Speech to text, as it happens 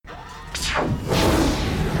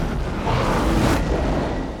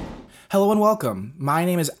Hello and welcome. My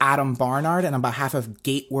name is Adam Barnard, and on behalf of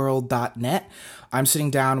GateWorld.net, I'm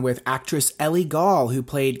sitting down with actress Ellie Gall, who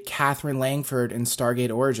played Catherine Langford in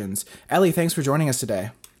Stargate Origins. Ellie, thanks for joining us today.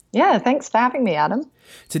 Yeah, thanks for having me, Adam.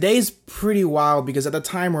 Today's pretty wild because at the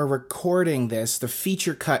time we're recording this, the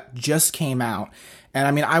feature cut just came out. And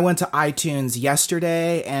I mean, I went to iTunes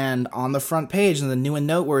yesterday, and on the front page, and the new and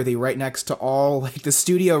noteworthy, right next to all like the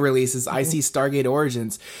studio releases, I see Stargate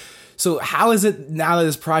Origins. So how is it now that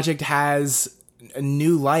this project has a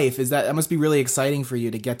new life? That must be really exciting for you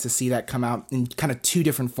to get to see that come out in kind of two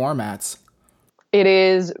different formats. It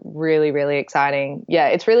is really, really exciting. Yeah,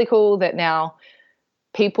 it's really cool that now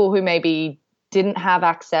people who maybe didn't have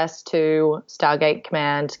access to Stargate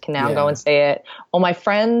Command can now go and see it. Or my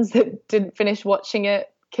friends that didn't finish watching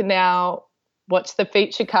it can now watch the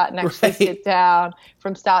feature cut and actually sit down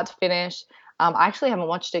from start to finish. I actually haven't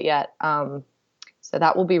watched it yet. So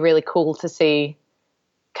that will be really cool to see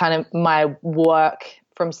kind of my work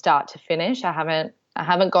from start to finish. I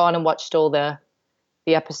haven't gone and watched all the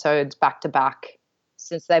episodes back to back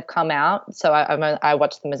since they've come out. So I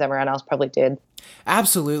watched them as everyone else probably did.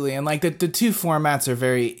 Absolutely. And like the two formats are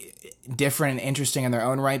very different and interesting in their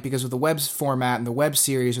own right, because with the web format and the web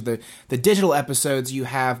series or the digital episodes, you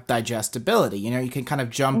have digestibility. You know, you can kind of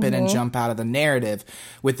jump in and jump out of the narrative.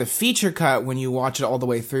 With the feature cut, when you watch it all the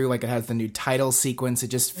way through, like it has the new title sequence, it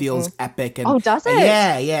just feels epic. And does it?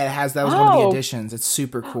 Yeah, it has. That was one of the additions. It's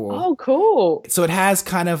super cool. Oh, cool. So it has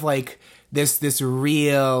kind of like this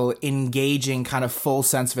real engaging kind of full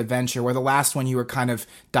sense of adventure, where the last one you were kind of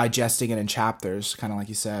digesting it in chapters, kind of like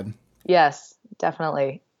you said. Yes,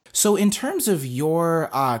 definitely. So in terms of your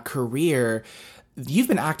career, you've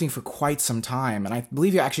been acting for quite some time, and I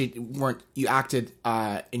believe you acted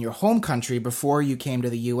in your home country before you came to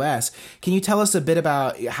the U.S. Can you tell us a bit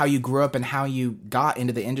about how you grew up and how you got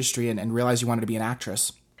into the industry and realized you wanted to be an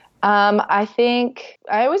actress? I think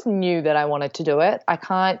I always knew that I wanted to do it. I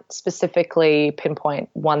can't specifically pinpoint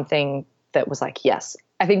one thing that was like, yes.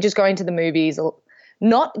 I think just going to the movies,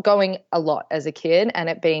 not going a lot as a kid, and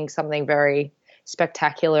it being something very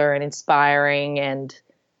spectacular and inspiring, and,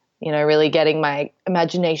 you know, really getting my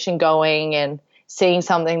imagination going and seeing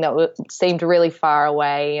something that seemed really far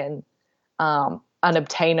away and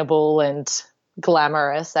unobtainable and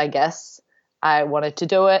glamorous, I guess. I wanted to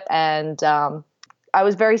do it, and I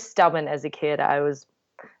was very stubborn as a kid. I was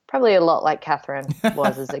probably a lot like Catherine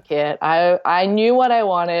was as a kid. I knew what I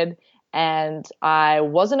wanted, and I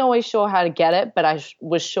wasn't always sure how to get it, but I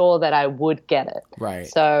was sure that I would get it. Right.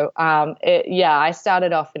 So, I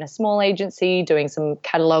started off in a small agency doing some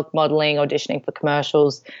catalog modeling, auditioning for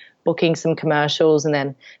commercials, booking some commercials, and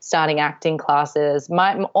then starting acting classes.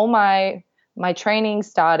 All my training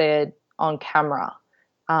started on camera.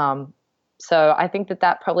 So I think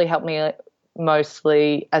that probably helped me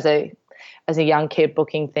mostly as a young kid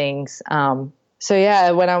booking things. When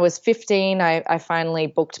I was 15, I finally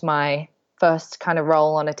booked my first kind of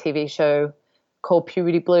role on a TV show called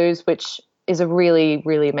Puberty Blues, which is a really,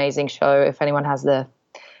 really amazing show. If anyone has the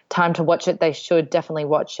time to watch it, they should definitely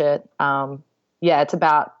watch it. It's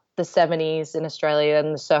about the 70s in Australia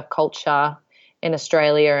and the surf culture in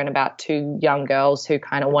Australia, and about two young girls who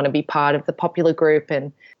kind of want to be part of the popular group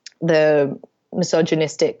and the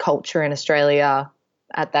misogynistic culture in Australia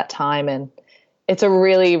at that time. And it's a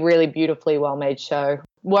really, really beautifully well-made show.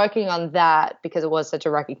 Working on that, because it was such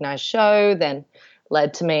a recognized show, then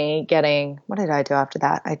led to me getting, what did I do after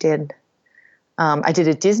that? I did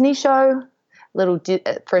a Disney show,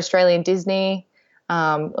 for Australian Disney.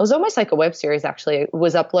 It was almost like a web series, actually. It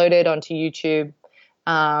was uploaded onto YouTube,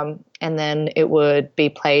 and then it would be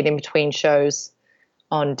played in between shows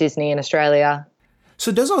on Disney in Australia.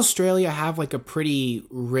 So does Australia have like a pretty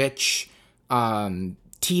rich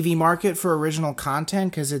TV market for original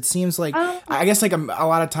content? Because it seems like, I guess like a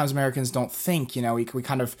lot of times Americans don't think, you know, we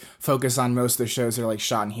kind of focus on most of the shows that are like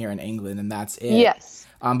shot in here in England and that's it. Yes.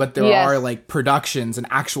 But there are like productions and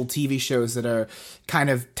actual TV shows that are kind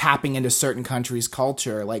of tapping into certain countries'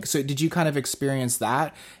 culture. Like, so did you kind of experience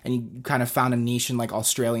that and you kind of found a niche in like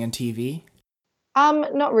Australian TV?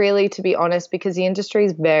 Not really, to be honest, because the industry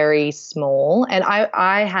is very small, and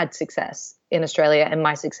I had success in Australia, and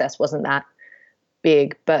my success wasn't that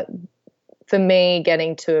big. But for me,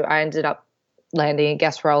 I ended up landing a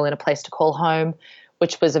guest role in A Place to Call Home,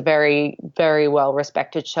 which was a very, very well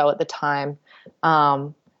respected show at the time,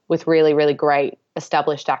 with really, really great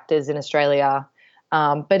established actors in Australia.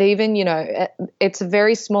 But even, you know, it's a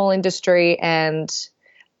very small industry, and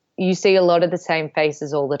you see a lot of the same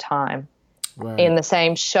faces all the time. Right. In the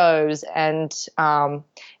same shows, and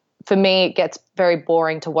for me, it gets very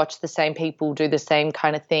boring to watch the same people do the same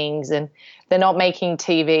kind of things. And they're not making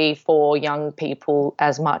TV for young people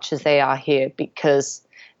as much as they are here, because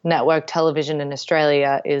network television in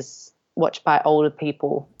Australia is watched by older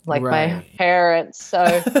people like my parents. So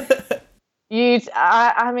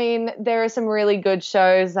I mean, there are some really good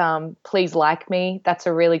shows. Please Like Me. That's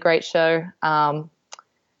a really great show.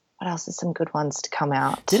 What else is some good ones to come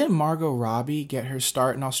out? Didn't Margot Robbie get her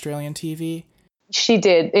start in Australian TV? She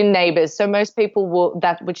did, in Neighbours. So most people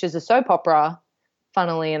which is a soap opera,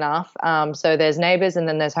 funnily enough. So there's Neighbours and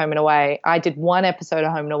then there's Home and Away. I did one episode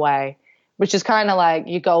of Home and Away, which is kind of like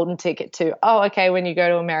your golden ticket to, oh, okay, when you go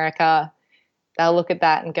to America, they'll look at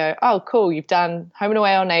that and go, oh, cool, you've done Home and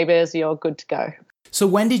Away or Neighbours, you're good to go. So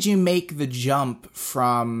when did you make the jump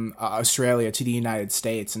from Australia to the United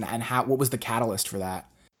States, and what was the catalyst for that?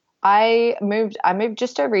 I moved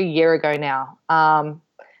just over a year ago now.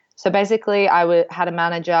 So basically, had a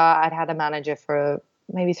manager. I'd had a manager for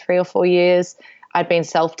maybe 3 or 4 years. I'd been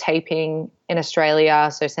self-taping in Australia,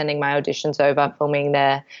 so sending my auditions over, filming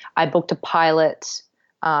there. I booked a pilot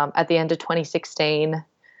at the end of 2016 in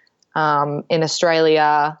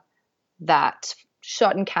Australia that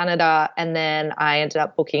shot in Canada, and then I ended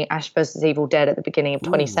up booking Ash vs. Evil Dead at the beginning of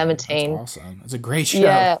 2017. That's awesome. It's a great show.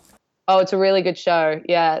 Yeah. Oh, it's a really good show.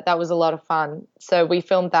 Yeah, that was a lot of fun. So we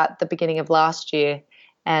filmed that at the beginning of last year.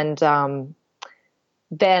 And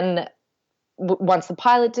then once the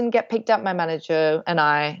pilot didn't get picked up, my manager and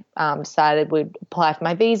I decided we'd apply for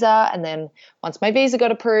my visa. And then once my visa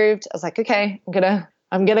got approved, I was like, okay,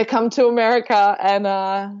 I'm gonna come to America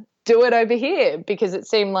and do it over here, because it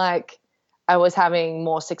seemed like I was having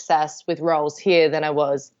more success with roles here than that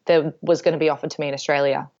was going to be offered to me in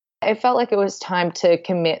Australia. It felt like it was time to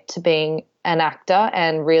commit to being an actor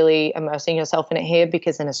and really immersing yourself in it here,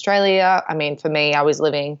 because in Australia, I mean, for me, I was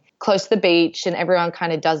living close to the beach and everyone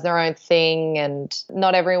kind of does their own thing, and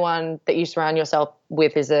not everyone that you surround yourself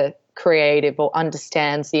with is a creative or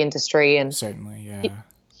understands the industry. And certainly, yeah.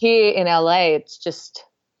 Here in LA, it's just,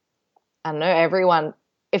 I don't know, everyone,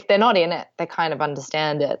 if they're not in it, they kind of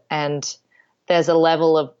understand it. And there's a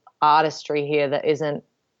level of artistry here that isn't,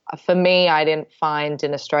 for me, I didn't find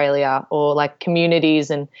in Australia, or like communities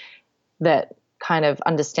and that kind of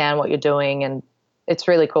understand what you're doing. And it's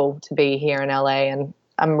really cool to be here in LA, and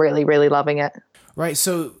I'm really, really loving it. Right.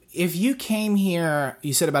 So if you came here,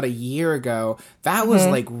 you said about a year ago, that was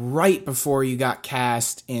like right before you got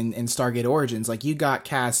cast in Stargate Origins. Like you got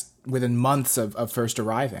cast within months of first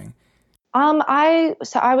arriving. I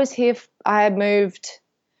was here,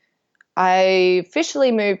 I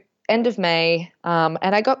officially moved end of May, and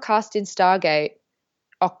I got cast in Stargate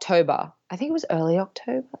October. I think it was early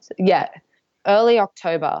October. Yeah, early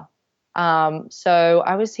October. So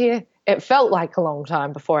I was here. It felt like a long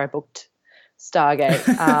time before I booked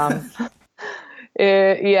Stargate.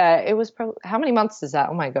 It was probably, how many months is that?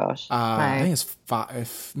 Oh my gosh. I think it's 5.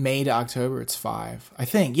 If May to October, it's 5. I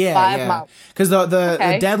think, yeah, 5 months. Because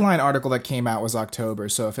the Deadline article that came out was October,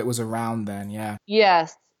 so if it was around then, yeah.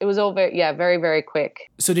 Yes, it was all very, very quick.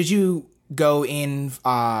 So did you go in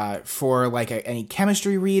for like any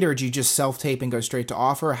chemistry read, or did you just self-tape and go straight to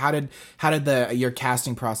offer? How did your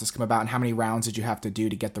casting process come about, and how many rounds did you have to do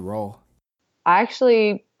to get the role?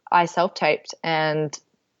 I self-taped and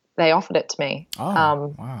they offered it to me.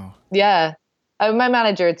 Oh, wow. Yeah. My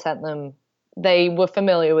manager had sent them. They were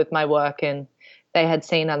familiar with my work and they had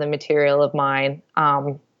seen other material of mine.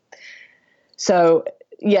 So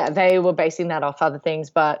yeah, they were basing that off other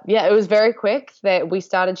things. But yeah, it was very quick. That we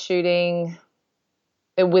started shooting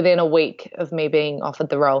within a week of me being offered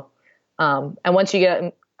the role. And once you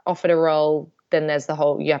get offered a role, then there's the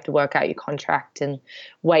whole, you have to work out your contract and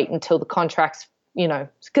wait until the contract's,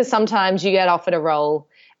 because sometimes you get offered a role,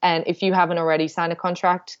 and if you haven't already signed a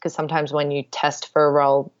contract, because sometimes when you test for a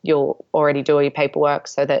role, you'll already do all your paperwork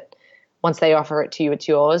so that once they offer it to you, it's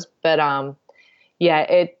yours. But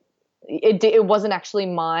it wasn't actually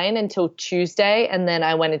mine until Tuesday, and then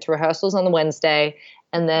I went into rehearsals on the Wednesday,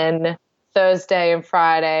 and then Thursday and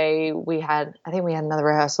Friday we had another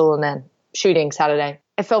rehearsal, and then shooting Saturday.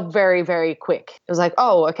 It felt very, very quick. It was like,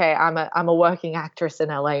 oh, okay, I'm a working actress in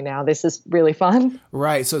LA now. This is really fun.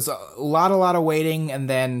 Right. So it's a lot of waiting and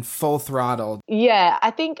then full throttle. Yeah.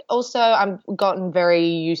 I think also I've gotten very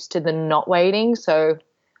used to the not waiting. So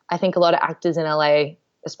I think a lot of actors in LA,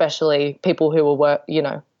 especially people who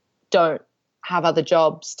don't have other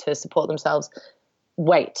jobs to support themselves,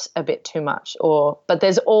 wait a bit too much. But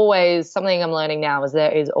there's always something I'm learning now, is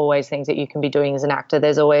there is always things that you can be doing as an actor.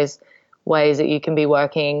 There's always ways that you can be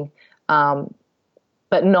working,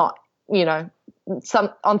 but not,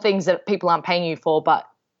 some on things that people aren't paying you for, but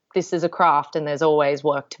this is a craft and there's always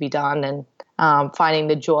work to be done, and finding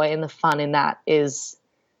the joy and the fun in that is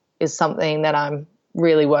something that I'm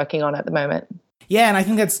really working on at the moment. Yeah, and I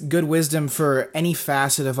think that's good wisdom for any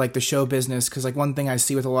facet of like the show business, because like one thing I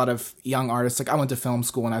see with a lot of young artists, like I went to film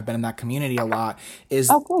school and I've been in that community a lot,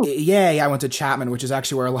 is cool. yeah, I went to Chapman, which is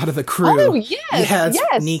actually where a lot of the crew. Oh yes,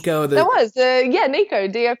 Nico. That was Nico,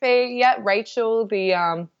 DOP, Rachel,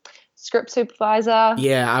 the script supervisor.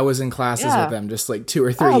 Yeah, I was in classes with them just like 2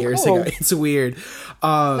 or 3 years ago. It's weird.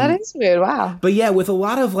 That is weird. Wow. But yeah, with a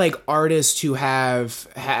lot of like artists who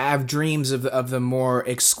have dreams of the more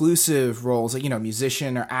exclusive roles, like, you know,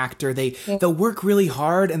 musician or actor, they'll work really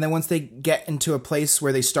hard, and then once they get into a place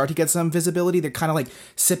where they start to get some visibility, they kind of like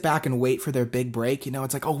sit back and wait for their big break. You know,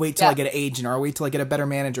 it's like, oh, wait till I get an agent, or wait till I get a better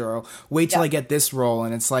manager, or wait till I get this role.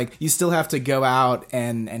 And it's like, you still have to go out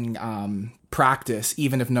and practice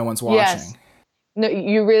even if no one's watching. Yes. No,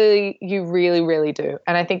 you really do.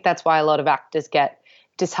 And I think that's why a lot of actors get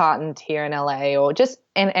disheartened here in LA or just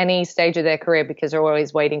in any stage of their career, because they're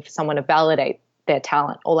always waiting for someone to validate their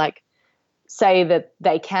talent or like say that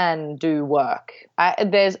they can do work.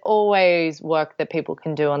 There's always work that people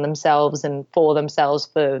can do on themselves and for themselves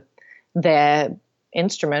for their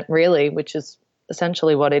instrument, really, which is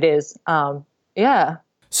essentially what it is. Yeah.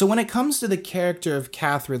 So when it comes to the character of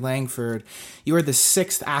Katherine Langford, you are the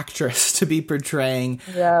 6th actress to be portraying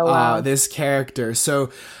this character.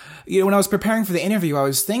 So, you know, when I was preparing for the interview, I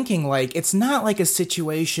was thinking, like, it's not like a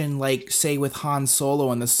situation like, say, with Han Solo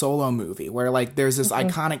in the Solo movie, where, like, there's this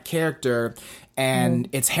iconic character and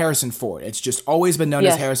it's Harrison Ford. It's just always been known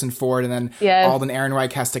as Harrison Ford, and then Alden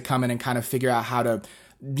Ehrenreich has to come in and kind of figure out how to,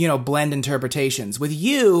 you know, blend interpretations. With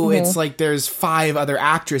you, it's like there's 5 other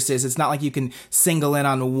actresses. It's not like you can single in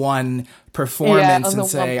on one performance and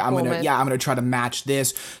say, I'm gonna try to match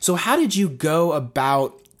this. So how did you go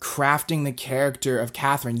about crafting the character of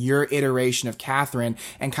Katherine, your iteration of Katherine,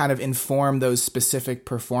 and kind of inform those specific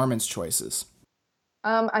performance choices?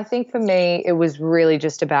 I think for me, it was really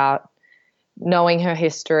just about knowing her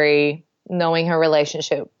history, knowing her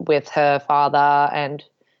relationship with her father and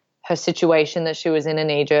her situation that she was in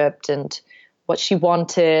Egypt and what she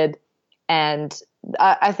wanted. And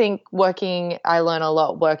I think I learn a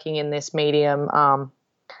lot working in this medium,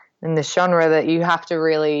 in this genre, that you have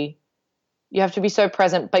to be so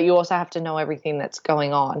present, but you also have to know everything that's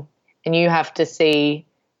going on, and you have to see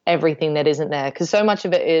everything that isn't there, because so much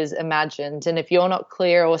of it is imagined. And if you're not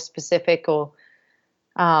clear or specific, or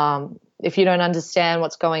if you don't understand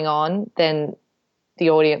what's going on, then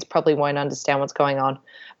the audience probably won't understand what's going on.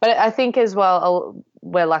 But I think as well,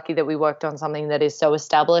 we're lucky that we worked on something that is so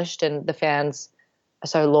established, and the fans are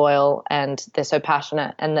so loyal and they're so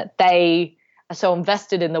passionate, and that they are so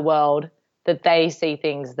invested in the world that they see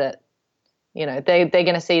things that, you know, they're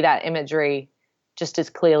going to see that imagery just as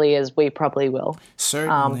clearly as we probably will.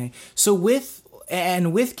 Certainly. So with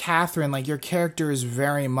Katherine, like, your character is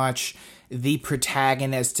very much the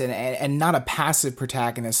protagonist, and not a passive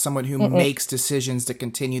protagonist, someone who makes decisions to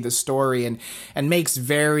continue the story and makes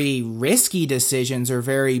very risky decisions or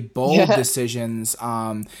very bold decisions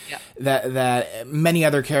that many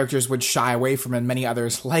other characters would shy away from, and many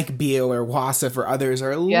others like Beale or Wassef or others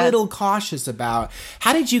are a little cautious about.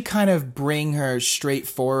 How did you kind of bring her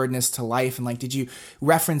straightforwardness to life? And like, did you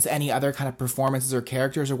reference any other kind of performances or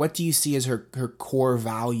characters, or what do you see as her core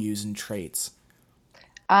values and traits?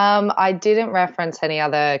 I didn't reference any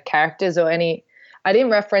other characters I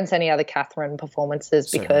didn't reference any other Katherine performances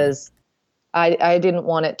because I didn't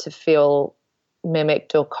want it to feel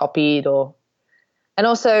mimicked or copied, and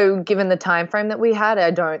also given the time frame that we had,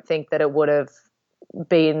 I don't think that it would have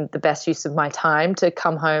been the best use of my time to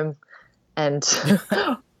come home and,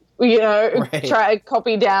 you know, try to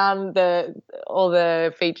copy down all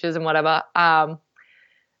the features and whatever.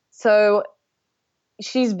 So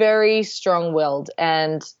she's very strong-willed,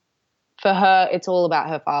 and for her, it's all about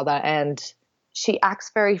her father, and she acts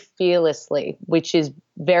very fearlessly, which is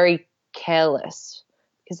very careless,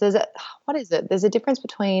 because there's a difference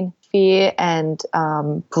between fear and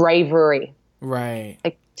bravery. Right.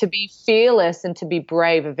 Like, to be fearless and to be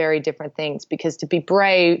brave are very different things, because to be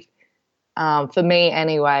brave, for me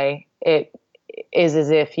anyway, it is as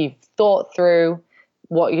if you've thought through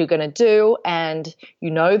what you're going to do and you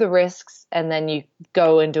know the risks, and then you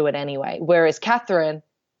go and do it anyway. Whereas Katherine,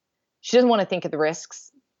 she doesn't want to think of the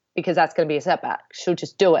risks because that's going to be a setback. She'll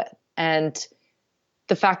just do it. And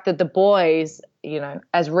the fact that the boys, you know,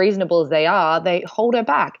 as reasonable as they are, they hold her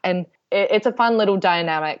back. And it's a fun little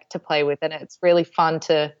dynamic to play with, and it's really fun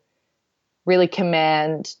to really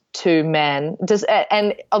command two men, just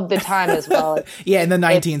and of the time as well. Yeah, in the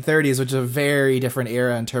 1930s, which is a very different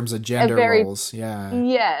era in terms of gender roles. Yeah.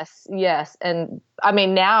 Yes. And I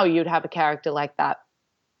mean, now you'd have a character like that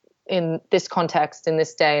in this context, in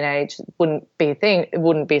this day and age, it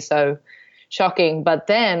wouldn't be so shocking. But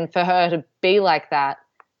then for her to be like that,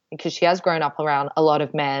 because she has grown up around a lot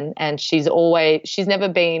of men, and she's never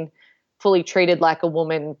been fully treated like a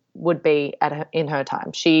woman would be in her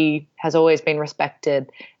time. She has always been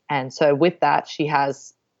respected. And so with that, she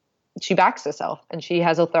backs herself, and she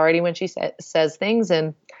has authority when she says things.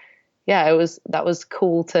 And yeah, that was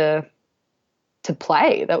cool to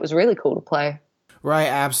play. That was really cool to play. Right,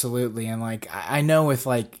 absolutely. And like, I know with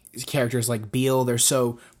like characters like Beale, they're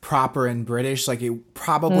so proper and British. Like, it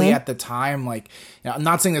probably at the time, like, you know, I'm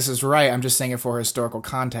not saying this is right, I'm just saying it for historical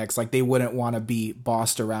context. Like, they wouldn't want to be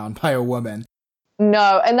bossed around by a woman.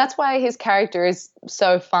 No, and that's why his character is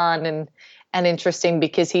so fun and interesting,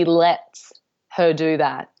 because he lets her do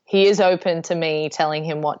that. He is open to me telling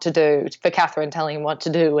him what to do, for Catherine telling him what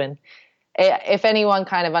to do. And if anyone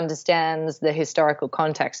kind of understands the historical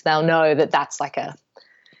context, they'll know that that's like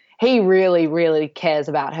he really, really cares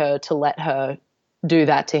about her to let her do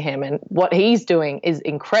that to him. And what he's doing is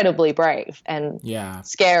incredibly brave and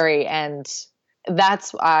scary. And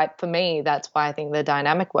that's why I think the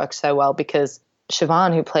dynamic works so well, because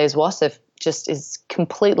Siobhan, who plays Wasif, just is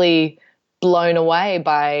completely blown away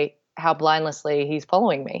by how blindlessly he's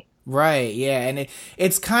following me. Right, yeah, and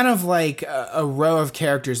it's kind of like a row of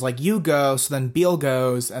characters. Like, you go, so then Beale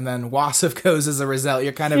goes, and then Wasif goes as a result.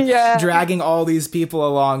 You're kind of dragging all these people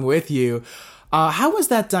along with you. How was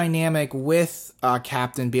that dynamic with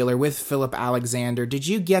Captain Beale, or with Philip Alexander? Did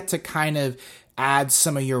you get to kind of add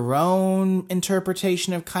some of your own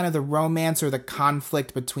interpretation of kind of the romance or the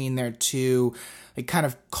conflict between their two, like, kind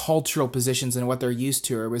of cultural positions and what they're used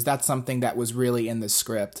to, or was that something that was really in the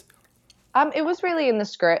script? It was really in the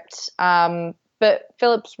script, but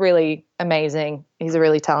Philip's really amazing. He's a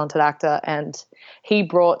really talented actor, and he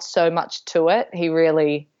brought so much to it. He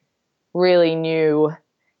really, really knew.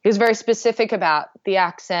 He was very specific about the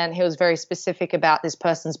accent. He was very specific about this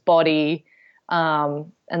person's body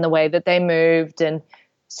and the way that they moved. And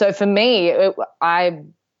so for me, it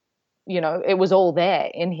was all there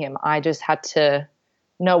in him. I just had to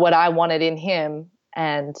know what I wanted in him,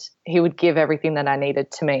 and he would give everything that I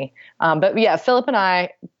needed to me. But yeah, Philip and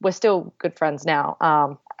I, we're still good friends now.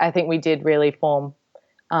 I think we did really form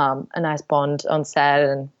a nice bond on set,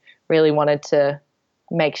 and really wanted to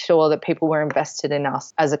make sure that people were invested in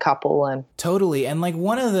us as a couple. And totally. And like,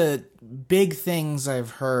 one of the big things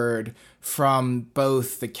I've heard from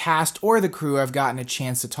both the cast or the crew I've gotten a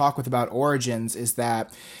chance to talk with about Origins is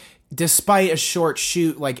that despite a short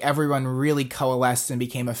shoot, like, everyone really coalesced and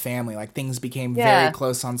became a family. Like, things became very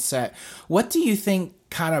close on set. What do you think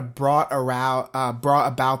kind of brought about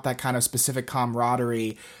that kind of specific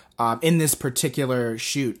camaraderie in this particular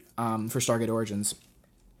shoot for Stargate Origins?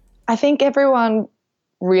 I think everyone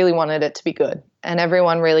really wanted it to be good, and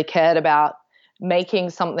everyone really cared about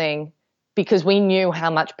making something, because we knew how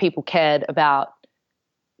much people cared about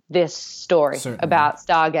this story. Certainly. About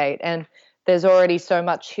Stargate. And there's already so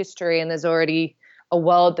much history, and there's already a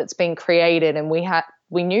world that's been created, and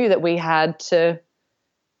we knew that we had to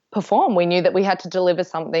perform. We knew that we had to deliver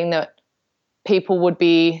something that people would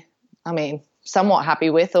be, somewhat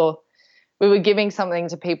happy with, or we were giving something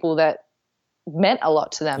to people that meant a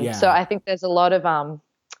lot to them. Yeah. So I think there's a lot of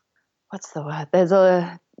what's the word? There's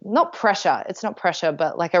not pressure. It's not pressure,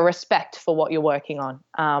 but like a respect for what you're working on,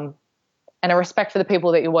 and a respect for the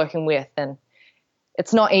people that you're working with. And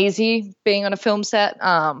it's not easy being on a film set.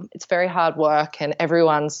 It's very hard work, and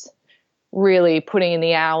everyone's really putting in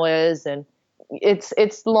the hours, and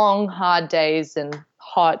it's long, hard days, and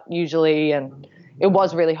hot usually. And it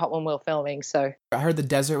was really hot when we were filming. So I heard the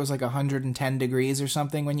desert was like 110 degrees or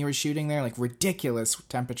something when you were shooting there, like ridiculous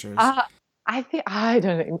temperatures. I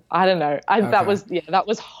don't know. Okay. That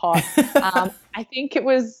was hot. I think it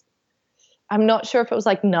was, I'm not sure if it was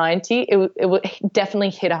like 90. It definitely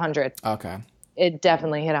hit 100. Okay. It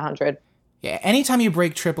definitely hit 100. Yeah. Anytime you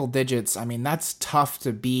break triple digits, that's tough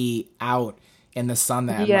to be out in the sun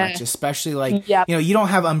that much, especially like, you don't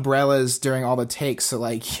have umbrellas during all the takes. So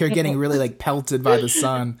like, you're getting really like pelted by the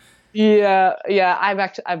sun. Yeah.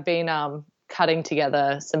 I've been cutting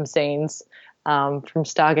together some scenes from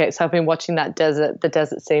Stargate. So I've been watching the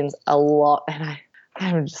desert scenes a lot, and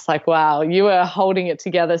I'm just like, wow, you were holding it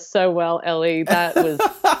together so well, Ellie. That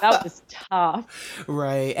was tough.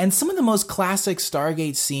 Right. And some of the most classic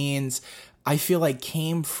Stargate scenes, I feel like,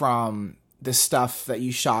 came from the stuff that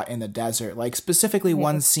you shot in the desert, like specifically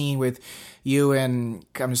one scene with you and,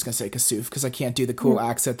 I'm just gonna say Kasuf because I can't do the cool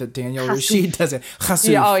accent that Daniel Rashid does it.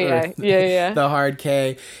 Kasuf, yeah. The hard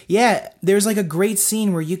K. Yeah, there's like a great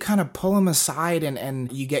scene where you kind of pull him aside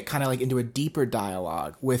and you get kind of like into a deeper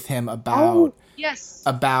dialogue with him about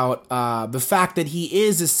the fact that he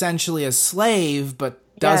is essentially a slave, but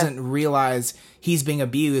doesn't realize he's being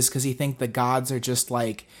abused because he thinks the gods are just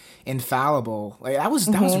like infallible. Like that was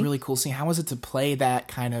a really cool scene. How was it to play that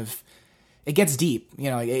kind of? It gets deep, you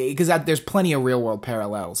know, because there's plenty of real world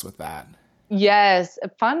parallels with that. Yes, a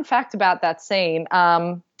fun fact about that scene.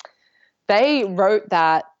 They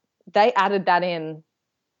added that in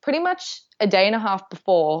pretty much a day and a half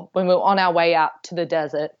before when we were on our way out to the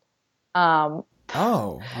desert.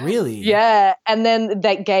 Oh, really? Yeah, and then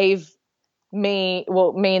they gave me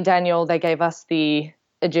and Daniel, they gave us the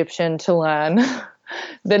Egyptian to learn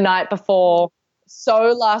the night before,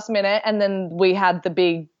 so last minute, and then we had the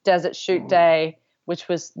big desert shoot day, which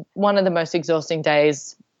was one of the most exhausting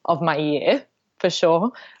days of my year, for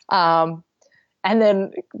sure. And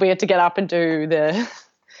then we had to get up and do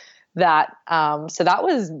that. So that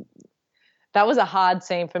was a hard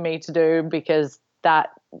scene for me to do because that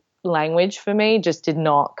language for me just did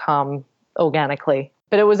not come organically.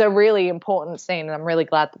 But it was a really important scene, and I'm really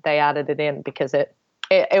glad that they added it in because it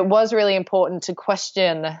was really important to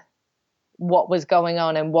question what was going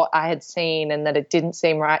on and what I had seen, and that it didn't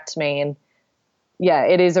seem right to me. And yeah,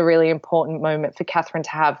 it is a really important moment for Catherine to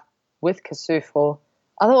have with Kasuf.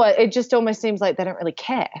 Otherwise, it just almost seems like they don't really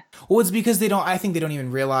care. Well, it's because I think they don't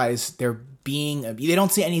even realize they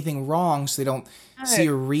don't see anything wrong, so they don't see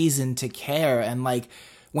a reason to care. And like,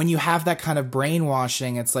 when you have that kind of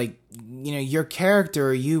brainwashing, it's like, you know, your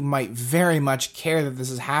character, you might very much care that this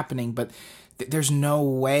is happening, but there's no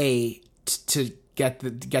way to get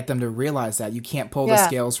them to realize that. You can't pull the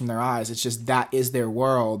scales from their eyes. It's just that is their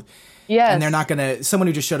world. Yes. And they're not going to, someone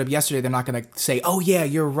who just showed up yesterday, they're not going to say, oh yeah,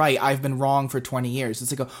 you're right, I've been wrong for 20 years.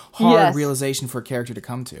 It's like a hard realization for a character to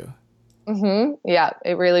come to. Mm-hmm. Yeah,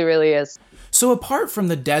 it really, really is. So apart from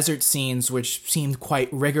the desert scenes, which seemed quite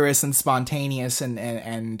rigorous and spontaneous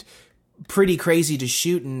and pretty crazy to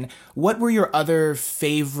shoot in, what were your other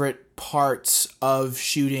favorite parts of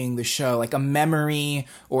shooting the show? Like a memory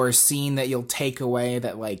or a scene that you'll take away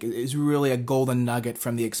that like is really a golden nugget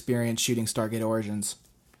from the experience shooting Stargate Origins?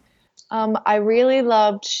 I really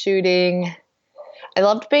loved shooting. I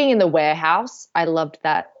loved being in the warehouse. I loved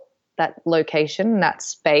that location, that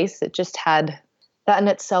space. It just had, that in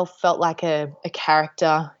itself felt like a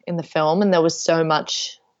character in the film, and there was so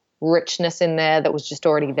much richness in there that was just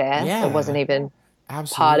already there. Yeah, it wasn't even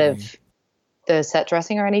absolutely part of the set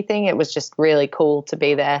dressing or anything. It was just really cool to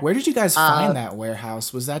be there. Where did you guys find that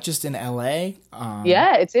warehouse? Was that just in LA?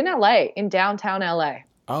 Yeah, it's in LA, in downtown LA.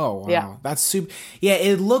 Oh, wow. Yeah. That's super. Yeah,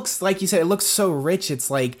 it looks, like you said, it looks so rich. It's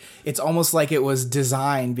like, it's almost like it was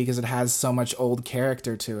designed because it has so much old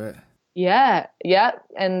character to it. Yeah.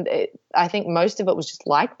 And I think most of it was just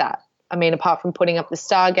like that. I mean, apart from putting up the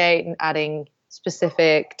Stargate and adding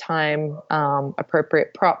specific time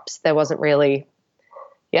appropriate props, there wasn't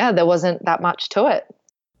that much to it.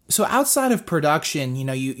 So outside of production, you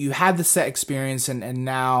know, you had the set experience and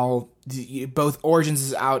now both Origins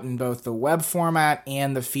is out in both the web format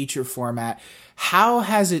and the feature format. How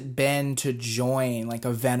has it been to join like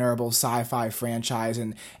a venerable sci-fi franchise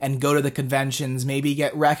and go to the conventions, maybe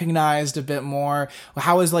get recognized a bit more?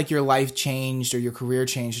 How has like your life changed or your career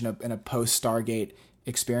changed in a post Stargate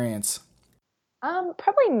experience?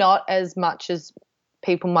 Probably not as much as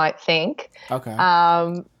people might think. Okay.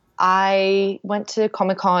 I went to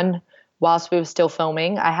Comic-Con whilst we were still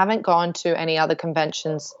filming. I haven't gone to any other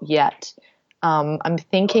conventions yet. I'm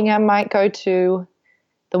thinking I might go to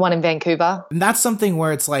the one in Vancouver. And that's something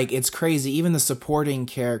where it's like, it's crazy. Even the supporting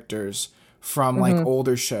characters from like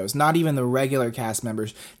older shows, not even the regular cast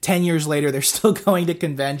members, 10 years later, they're still going to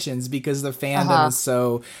conventions because the fandom is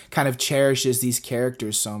so kind of cherishes these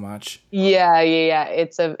characters so much. Yeah.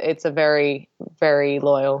 It's a very, very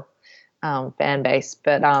loyal fan base.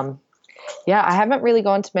 But yeah, I haven't really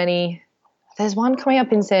gone to many. There's one coming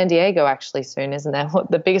up in San Diego actually soon, isn't there?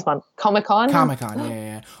 The biggest one, Comic-Con? Comic-Con,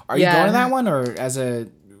 yeah. Are you going to that one or as a...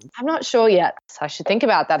 I'm not sure yet. So I should think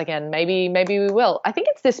about that again. Maybe we will. I think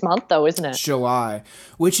it's this month though, isn't it? July,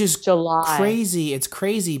 which is crazy. It's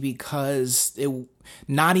crazy because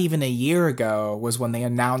not even a year ago was when they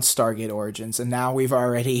announced Stargate Origins, and now we've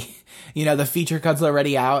already, you know, the feature cut's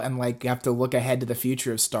already out, and like you have to look ahead to the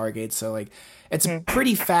future of Stargate. So like, it's a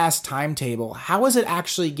pretty fast timetable. How is it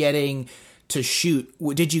actually getting to shoot?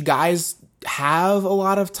 Did you guys have a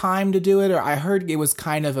lot of time to do it? Or I heard it was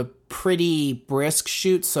kind of a pretty brisk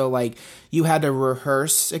shoot, so like you had to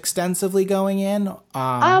rehearse extensively going in,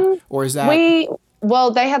 or is that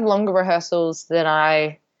they had longer rehearsals than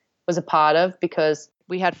I was a part of, because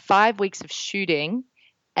we had 5 weeks of shooting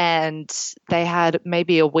and they had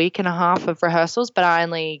maybe a week and a half of rehearsals, but I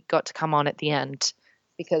only got to come on at the end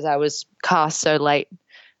because I was cast so late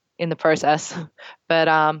in the process.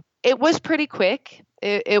 But it was pretty quick.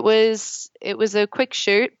 It was a quick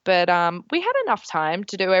shoot, but we had enough time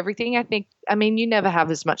to do everything. I mean, you never have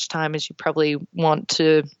as much time as you probably want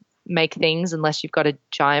to make things unless you've got a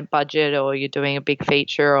giant budget or you're doing a big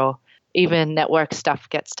feature, or even network stuff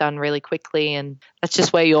gets done really quickly, and that's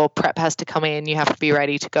just where your prep has to come in. You have to be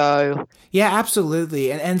ready to go. Yeah,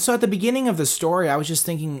 absolutely. And so at the beginning of the story, I was just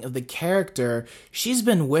thinking of the character. She's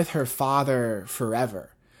been with her father forever.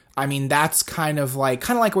 I mean, that's kind of like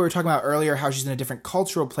what we were talking about earlier, how she's in a different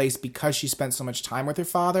cultural place because she spent so much time with her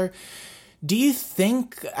father. Do you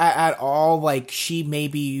think at all, like, she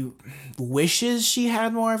maybe wishes she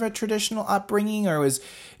had more of a traditional upbringing, or was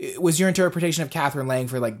your interpretation of Katherine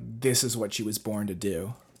Langford like, this is what she was born to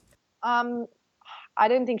do? I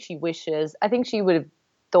don't think she wishes. I think she would have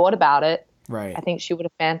thought about it. Right. I think she would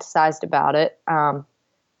have fantasized about it. I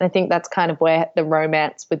think that's kind of where the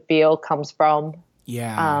romance with Beale comes from.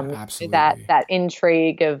 Yeah, absolutely. That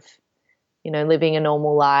intrigue of, living a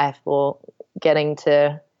normal life or getting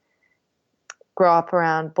to grow up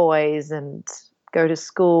around boys and go to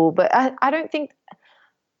school. But I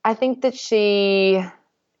think that she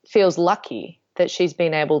feels lucky that she's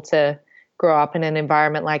been able to grow up in an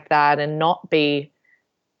environment like that and not be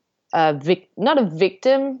not a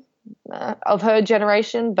victim of her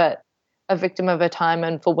generation, but a victim of her time,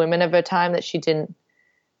 and for women of her time, that she didn't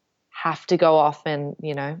have to go off and,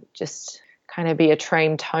 just kind of be a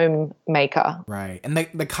trained homemaker. Right. And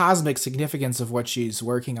the cosmic significance of what she's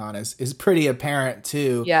working on is pretty apparent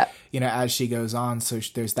too. Yeah. As she goes on. So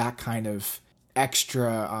there's that kind of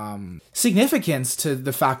extra significance to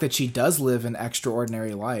the fact that she does live an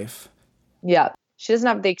extraordinary life. Yeah. She doesn't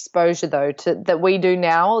have the exposure though that we do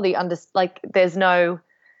now, or there's no,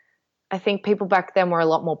 I think people back then were a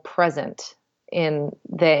lot more present in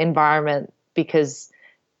their environment because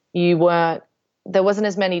there wasn't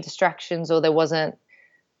as many distractions, or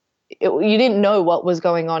you didn't know what was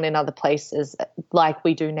going on in other places like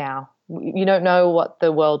we do now. You don't know what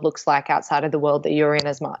the world looks like outside of the world that you're in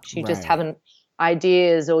as much. You just haven't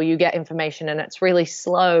ideas, or you get information and it's really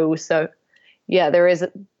slow. So yeah,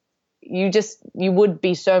 you would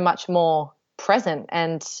be so much more present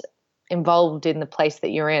and involved in the place that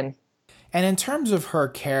you're in. And in terms of her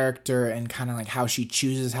character and kind of like how she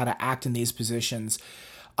chooses how to act in these positions,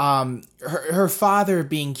 her father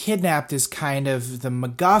being kidnapped is kind of the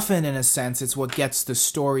MacGuffin in a sense. It's what gets the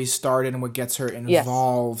story started and what gets her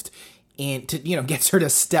involved gets her to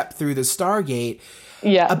step through the Stargate.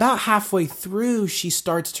 Yeah. About halfway through, she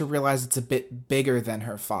starts to realize it's a bit bigger than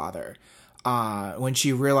her father. When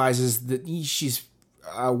she realizes that she's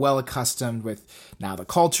well accustomed with now the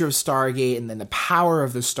culture of Stargate and then the power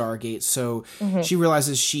of the Stargate. So she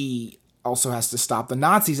realizes she also has to stop the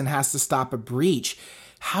Nazis and has to stop a breach.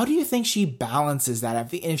 How do you think she balances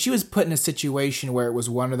that? If she was put in a situation where it was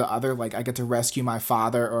one or the other, like I get to rescue my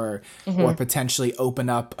father or potentially open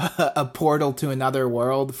up a portal to another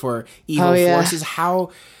world for evil forces,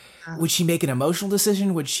 how would she make an emotional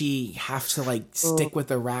decision? Would she have to stick with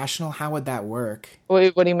the rational? How would that work?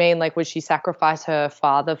 What do you mean? Like, would she sacrifice her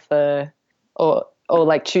father or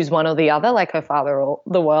choose one or the other, like her father or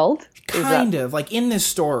the world? Kind of like in this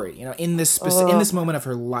story, in this in this moment of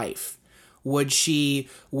her life. Would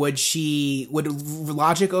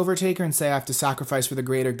logic overtake her and say I have to sacrifice for the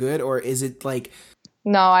greater good, or is it like?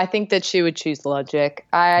 No, I think that she would choose logic.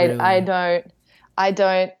 Really? I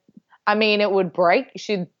don't. I mean, it would break.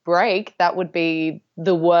 She'd break. That would be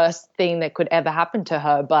the worst thing that could ever happen to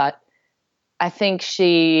her. But I think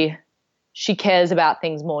she cares about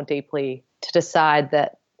things more deeply to decide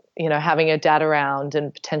that, having her dad around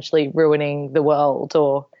and potentially ruining the world,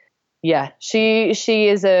 or she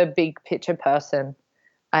is a big picture person.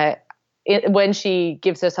 When she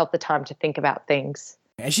gives herself the time to think about things.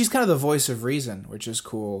 And she's kind of the voice of reason, which is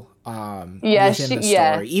cool. Within the story.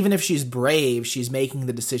 Yeah. Even if she's brave, she's making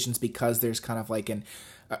the decisions because there's kind of like a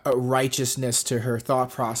righteousness to her thought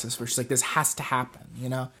process where she's like, this has to happen,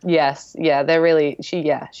 Yes.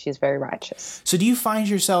 Yeah. She's very righteous. So do you find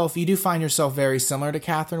yourself very similar to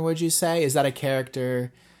Katherine, would you say? Is that a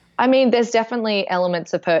character? I mean, there's definitely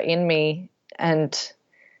elements of her in me, and,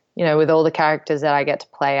 with all the characters that I get to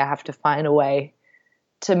play, I have to find a way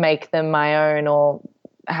to make them my own, or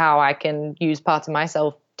how I can use parts of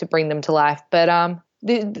myself to bring them to life. But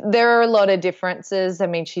there are a lot of differences. I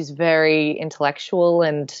mean, she's very intellectual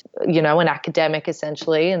and, an academic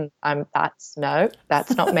essentially. And that's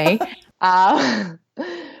not me.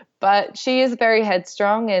 But she is very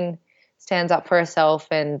headstrong and stands up for herself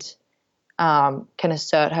and can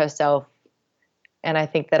assert herself. And I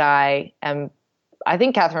think that I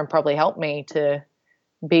think Catherine probably helped me to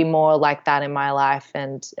be more like that in my life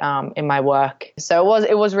and in my work. So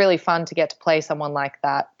it was really fun to get to play someone like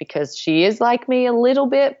that because she is like me a little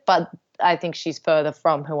bit, but I think she's further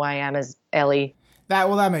from who I am as Ellie.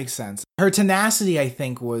 That makes sense. Her tenacity, I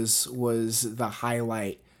think, was the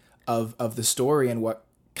highlight of the story and what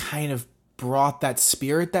kind of brought that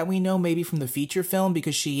spirit that we know maybe from the feature film,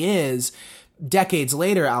 because she is, decades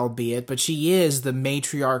later albeit, but she is the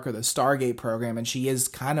matriarch of the Stargate program, and she is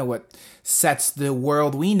kind of what sets the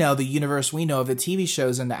world we know, the universe we know of the TV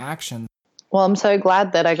shows into action. Well, I'm so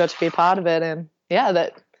glad that I got to be a part of it, and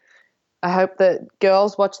that I hope that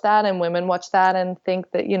girls watch that and women watch that and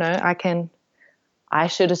think that, I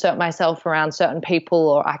should assert myself around certain people,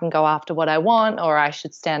 or I can go after what I want, or I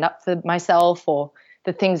should stand up for myself or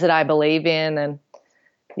the things that I believe in. And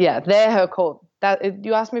they're her core.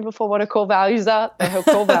 You asked me before what her core values are. They're her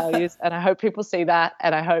core values, and I hope people see that,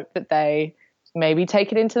 and I hope that they maybe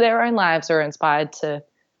take it into their own lives or are inspired to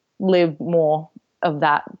live more of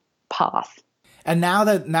that path. And now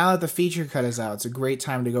that the feature cut is out, it's a great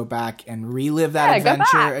time to go back and relive that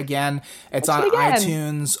adventure again. It's on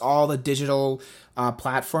iTunes, all the digital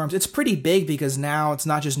platforms. It's pretty big because now it's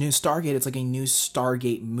not just new Stargate, it's like a new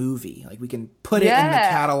Stargate movie. Like we can put it in the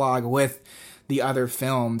catalog with the other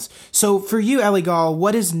films. So for you, Ellie Gall,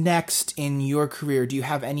 what is next in your career? Do you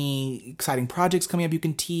have any exciting projects coming up you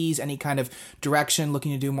can tease? Any kind of direction,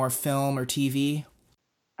 looking to do more film or TV?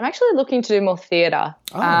 I'm actually looking to do more theatre.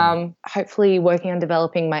 Hopefully working on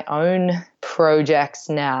developing my own projects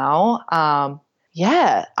now. I'm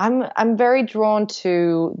very drawn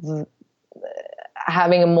to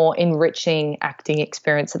having a more enriching acting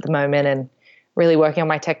experience at the moment and really working on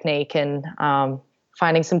my technique and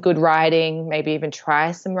finding some good writing, maybe even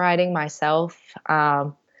try some writing myself,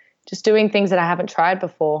 just doing things that I haven't tried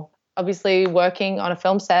before. Obviously working on a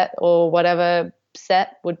film set or whatever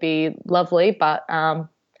set would be lovely, but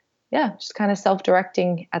just kind of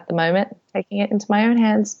self-directing at the moment, taking it into my own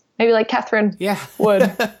hands, maybe like Catherine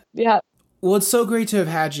would. Yeah. Well, it's so great to have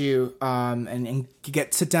had you and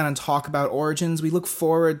sit down and talk about Origins. We look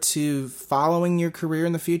forward to following your career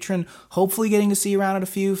in the future and hopefully getting to see you around at a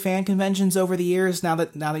few fan conventions over the years now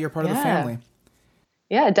that you're part of the family.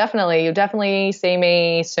 Yeah, definitely. You'll definitely see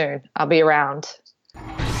me soon. I'll be around.